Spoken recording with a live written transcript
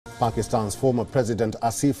Pakistan's former President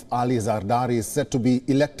Asif Ali Zardari is set to be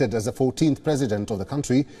elected as the 14th president of the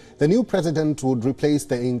country. The new president would replace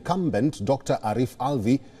the incumbent Dr Arif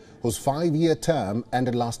Alvi, whose 5-year term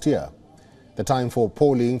ended last year. The time for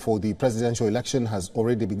polling for the presidential election has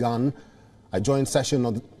already begun. A joint session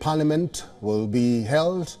of Parliament will be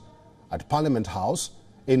held at Parliament House,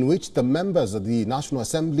 in which the members of the National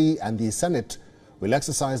Assembly and the Senate will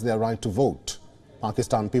exercise their right to vote.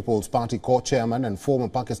 Pakistan People's Party co-chairman and former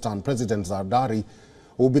Pakistan President Zardari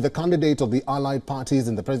will be the candidate of the allied parties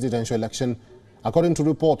in the presidential election. According to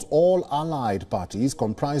reports, all allied parties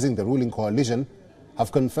comprising the ruling coalition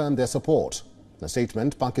have confirmed their support. In a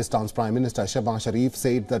statement, Pakistan's Prime Minister Shehbaz Sharif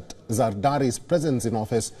said that Zardari's presence in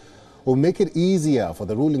office will make it easier for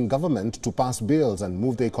the ruling government to pass bills and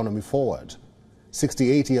move the economy forward.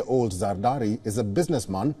 68-year-old Zardari is a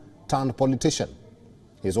businessman turned politician.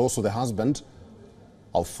 He is also the husband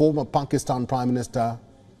of former Pakistan Prime Minister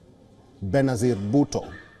Benazir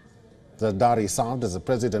Bhutto. Zardari served as a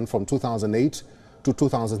president from 2008 to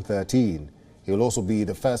 2013. He will also be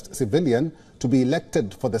the first civilian to be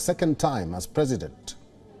elected for the second time as president.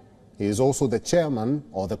 He is also the chairman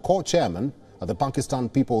or the co-chairman of the Pakistan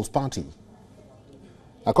People's Party.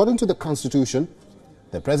 According to the constitution,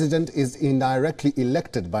 the president is indirectly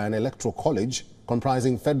elected by an electoral college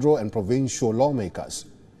comprising federal and provincial lawmakers.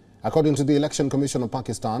 According to the Election Commission of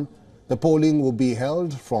Pakistan, the polling will be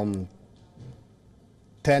held from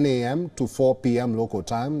 10 a.m. to 4 p.m. local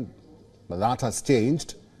time. But that has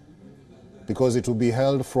changed because it will be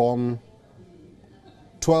held from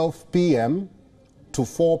 12 p.m. to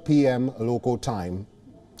 4 p.m. local time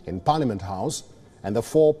in Parliament House and the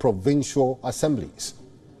 4 provincial assemblies.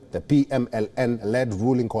 The PMLN-led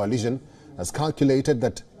ruling coalition has calculated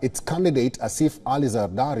that its candidate Asif Ali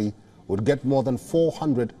Zardari would get more than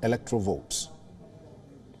 400 electoral votes.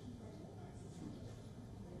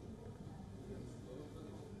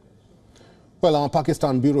 Well, our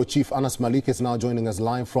Pakistan Bureau Chief Anas Malik is now joining us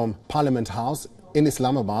live from Parliament House in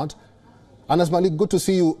Islamabad. Anas Malik, good to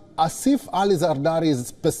see you. Asif Ali Zardari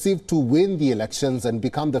is perceived to win the elections and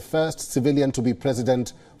become the first civilian to be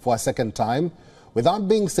president for a second time. With that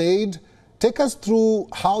being said, take us through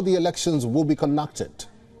how the elections will be conducted.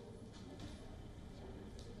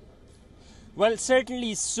 Well,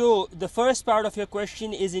 certainly so. The first part of your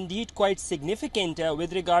question is indeed quite significant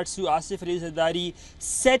with regards to Asif Ali Zardari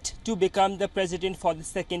set to become the president for the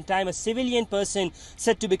second time, a civilian person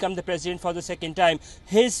set to become the president for the second time.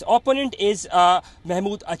 His opponent is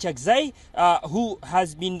Mahmood Achakzai, who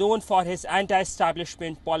has been known for his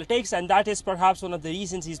anti-establishment politics, and that is perhaps one of the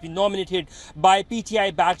reasons he's been nominated by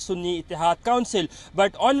PTI-backed Sunni Ittihad Council.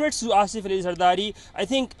 But onwards to Asif Ali Zardari, I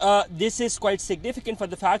think this is quite significant for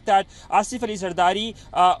the fact that Asif Ali Zardari,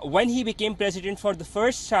 when he became president for the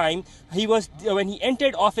first time, when he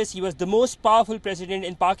entered office, he was the most powerful president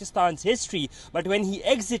in Pakistan's history. But when he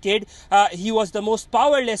exited, he was the most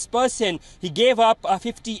powerless person. He gave up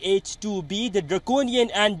 50H2B, the draconian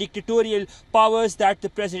and dictatorial powers that the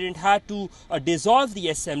president had to dissolve the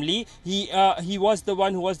assembly. He was the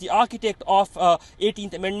one who was the architect of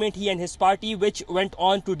 18th Amendment, he and his party, which went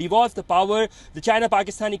on to devolve the power. The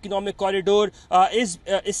China-Pakistan Economic Corridor is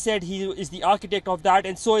said he is the architect of that,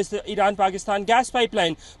 and so is the Iran-Pakistan gas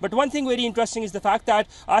pipeline. But one thing very interesting is the fact that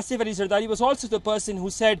Asif Ali Zardari was also the person who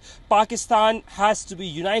said Pakistan has to be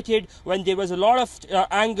united when there was a lot of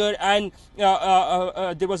anger, and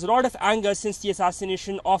there was a lot of anger since the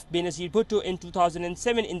assassination of Benazir Bhutto in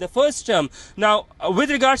 2007 in the first term. Now, with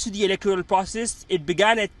regards to the electoral process, it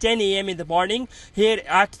began at 10 a.m. in the morning here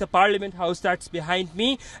at the Parliament House that's behind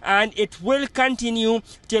me, and it will continue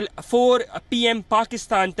till 4 p.m.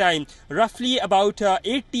 Pakistan time. Roughly about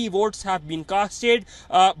 80 votes have been casted.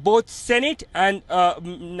 Both Senate and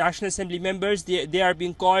National Assembly members, they are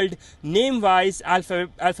being called name-wise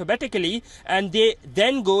alphabetically, and they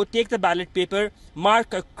then take the ballot paper,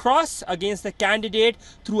 mark a cross against the candidate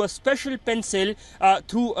through a special pencil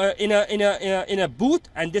in a booth,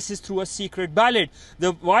 and this is through a secret ballot.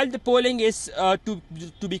 While the polling is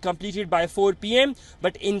to be completed by 4 p.m.,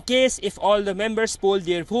 but in case if all the members poll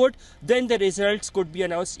their vote, then the results could be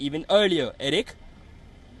announced even earlier. Eric?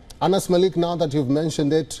 Anas Malik, now that you've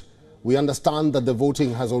mentioned it, we understand that the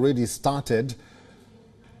voting has already started.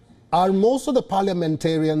 Are most of the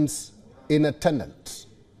parliamentarians in attendance?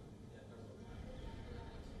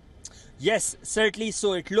 Yes, certainly.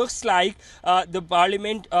 So it looks like the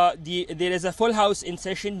parliament, there is a full house in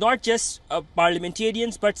session, not just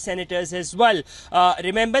parliamentarians but senators as well.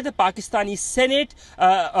 Remember, the Pakistani Senate,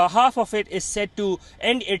 half of it is set to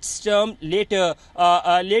end its term later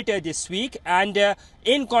this week, and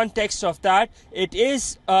in context of that, it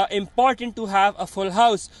is important to have a full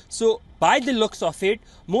house. So by the looks of it,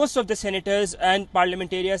 most of the senators and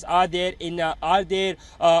parliamentarians are there in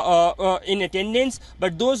attendance,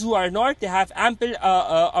 but those who are not, they have ample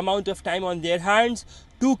amount of time on their hands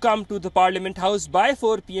to come to the Parliament House by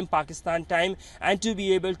 4 p.m. Pakistan time and to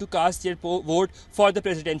be able to cast their vote for the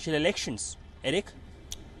presidential elections. Eric?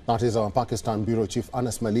 That is our Pakistan Bureau Chief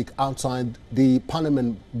Anas Malik outside the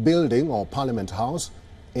Parliament building or Parliament House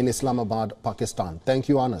in Islamabad, Pakistan. Thank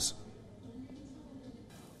you, Anas.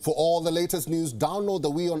 For all the latest news, download the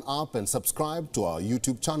WION app and subscribe to our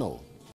YouTube channel.